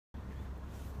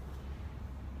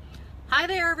Hi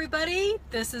there, everybody.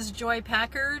 This is Joy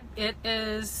Packard. It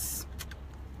is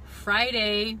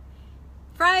Friday.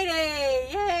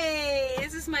 Yay!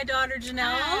 This is my daughter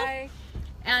Janelle. Hi.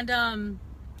 And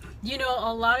you know,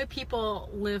 a lot of people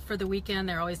live for the weekend.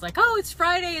 They're always like, "Oh, it's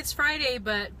Friday,"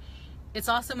 but it's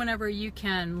awesome whenever you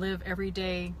can live every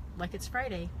day like it's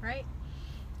Friday, right?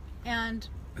 And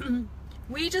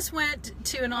we just went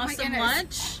to an awesome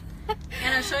lunch,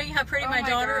 and I'm showing you how pretty my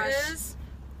daughter is.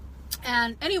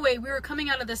 And anyway, we were coming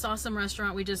out of this awesome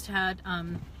restaurant. We just had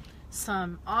we're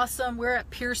at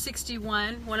Pier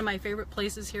 61, one of my favorite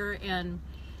places here in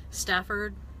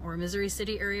Stafford or Missouri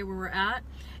City area where we're at.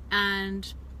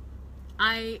 And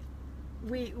we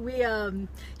you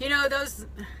know those,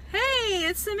 hey,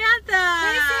 it's Samantha.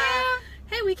 Hey, Sam.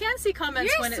 Hey, we can see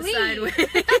comments You're when sweet. It's sideways.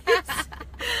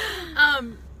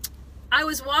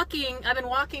 I've been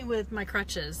walking with my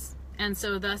crutches, and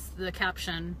so that's the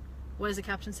caption. What does the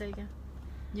caption say again?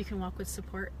 You can walk with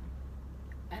support.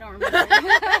 I don't remember.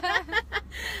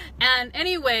 And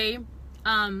anyway,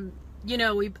 you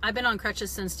know, I've been on crutches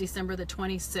since December the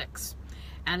 26th,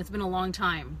 and it's been a long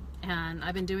time. And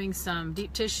I've been doing some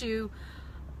deep tissue,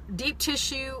 you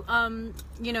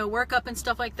know, workup and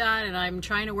stuff like that. And I'm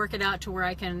trying to work it out to where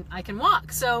I can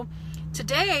walk. So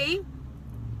today,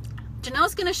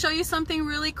 Janelle's going to show you something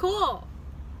really cool.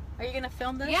 Are you going to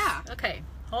film this? Yeah. Okay.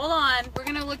 Hold on. We're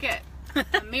gonna look at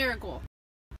a miracle,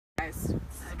 guys.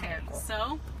 Okay.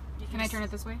 So, Can I turn it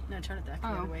this way? no, turn it that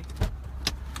Oh. way.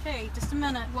 Okay, just a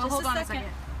minute. Well, Just hold on a second.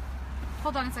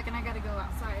 Hold on a second. I gotta go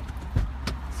outside.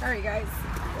 Sorry, guys.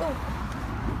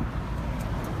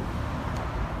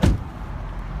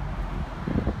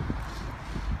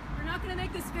 We're not going to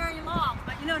make this very long,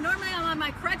 but you know, normally I'm on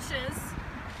my crutches,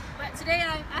 but today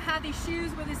I have these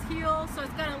shoes with this heel, so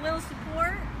it's got a little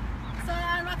support. So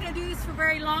I'm not going to do this for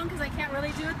very long because I can't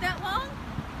really do it that long.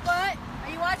 But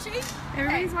are you watching?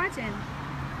 Everybody's watching.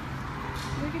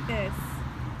 Look at this.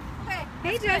 Okay.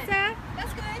 Hey, that's good. Jessa.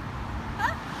 That's good.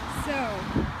 Huh? So,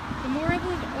 the moral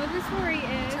of the story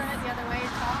is. Turn it the other way and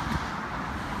talk.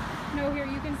 No, here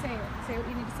you can say it. Say what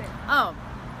you need to say. Oh.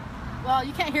 Well,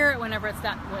 you can't hear it whenever it's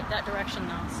that direction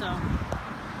though. So.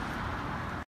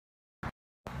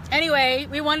 Anyway,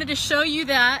 we wanted to show you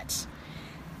that.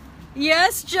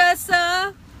 Yes,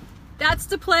 Jessa, that's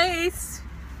the place.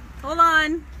 Hold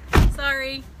on.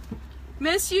 Sorry.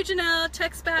 Miss you, Janelle.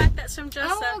 Text back. That's from Jessa.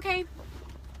 Oh, okay.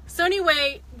 So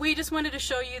anyway, we just wanted to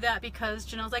show you that because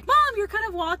Janelle's like, Mom, you're kind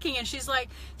of walking. And she's like,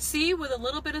 see, with a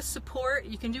little bit of support,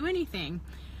 you can do anything.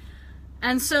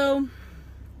 And so,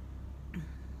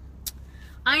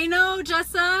 I know,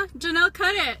 Jessa. Janelle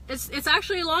cut it. It's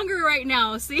actually longer right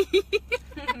now, see?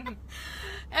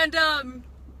 And,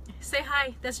 say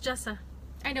hi. That's Jessa.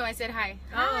 I know. I said hi.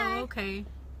 Oh, okay.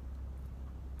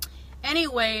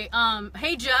 Anyway,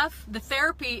 hey Jeff, the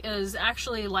therapy is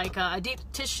actually like a deep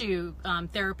tissue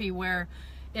therapy where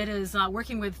it is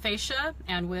working with fascia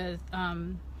and with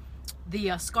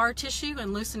the scar tissue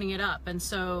and loosening it up. And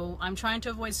so I'm trying to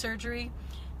avoid surgery,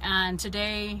 and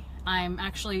today I'm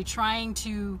actually trying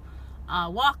to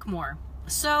walk more.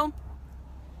 So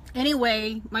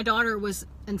anyway, my daughter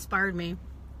inspired me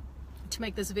to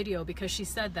make this video because she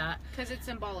said that. Because it's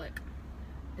symbolic.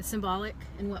 It's symbolic?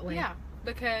 In what way? Yeah,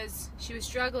 because she was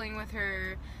struggling with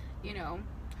her, you know,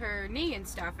 her knee and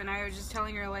stuff, and I was just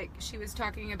telling her, like, she was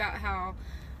talking about how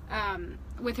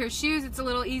with her shoes it's a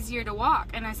little easier to walk,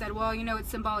 and I said, well, you know, it's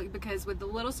symbolic because with the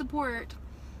little support,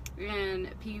 and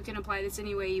you can apply this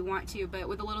any way you want to, but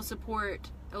with a little support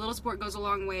goes a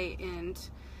long way, and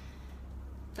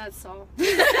that's all.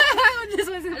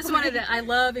 I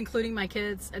love including my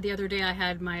kids. The other day I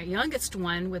had my youngest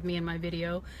one with me in my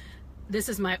video. This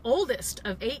is my oldest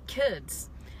of 8 kids,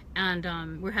 and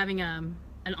we're having an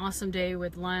awesome day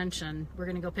with lunch, and we're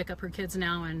gonna go pick up her kids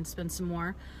now and spend some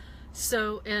more.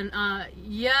 So, and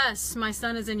yes, my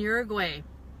son is in Uruguay.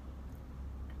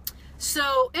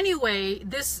 So anyway,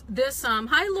 this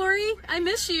hi Lori, I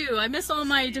miss you. I miss all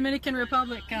my Dominican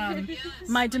Republic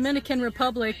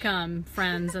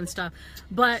friends and stuff.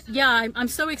 But yeah, I'm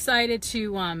so excited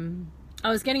to I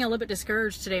was getting a little bit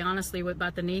discouraged today, honestly,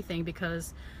 about the knee thing,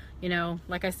 because, you know,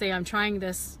 like I say, I'm trying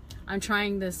this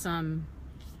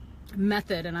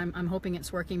method, and I'm hoping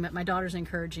it's working, but my daughter's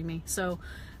encouraging me. So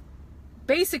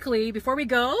basically, before we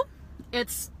go,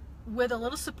 it's with a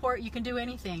little support, you can do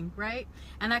anything, right?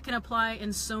 And that can apply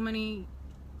in so many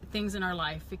things in our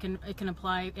life. It can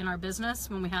apply in our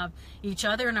business when we have each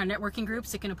other in our networking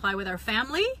groups. It can apply with our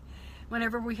family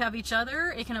whenever we have each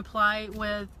other. It can apply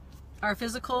with our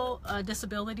physical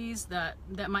disabilities that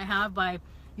might have by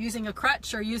using a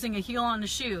crutch or using a heel on a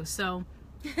shoe. So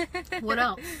What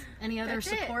else? Any other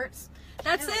That's it. supports?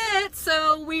 That's it.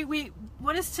 So we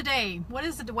what is today? What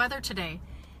is the weather today?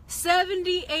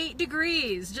 78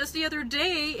 degrees. Just the other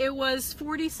day it was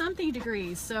 40 something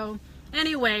degrees. So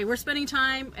anyway, we're spending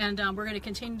time, and we're going to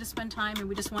continue to spend time, and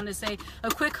we just want to say a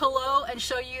quick hello and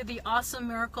show you the awesome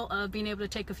miracle of being able to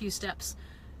take a few steps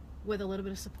with a little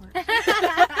bit of support.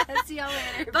 See y'all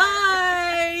later.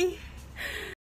 Bye.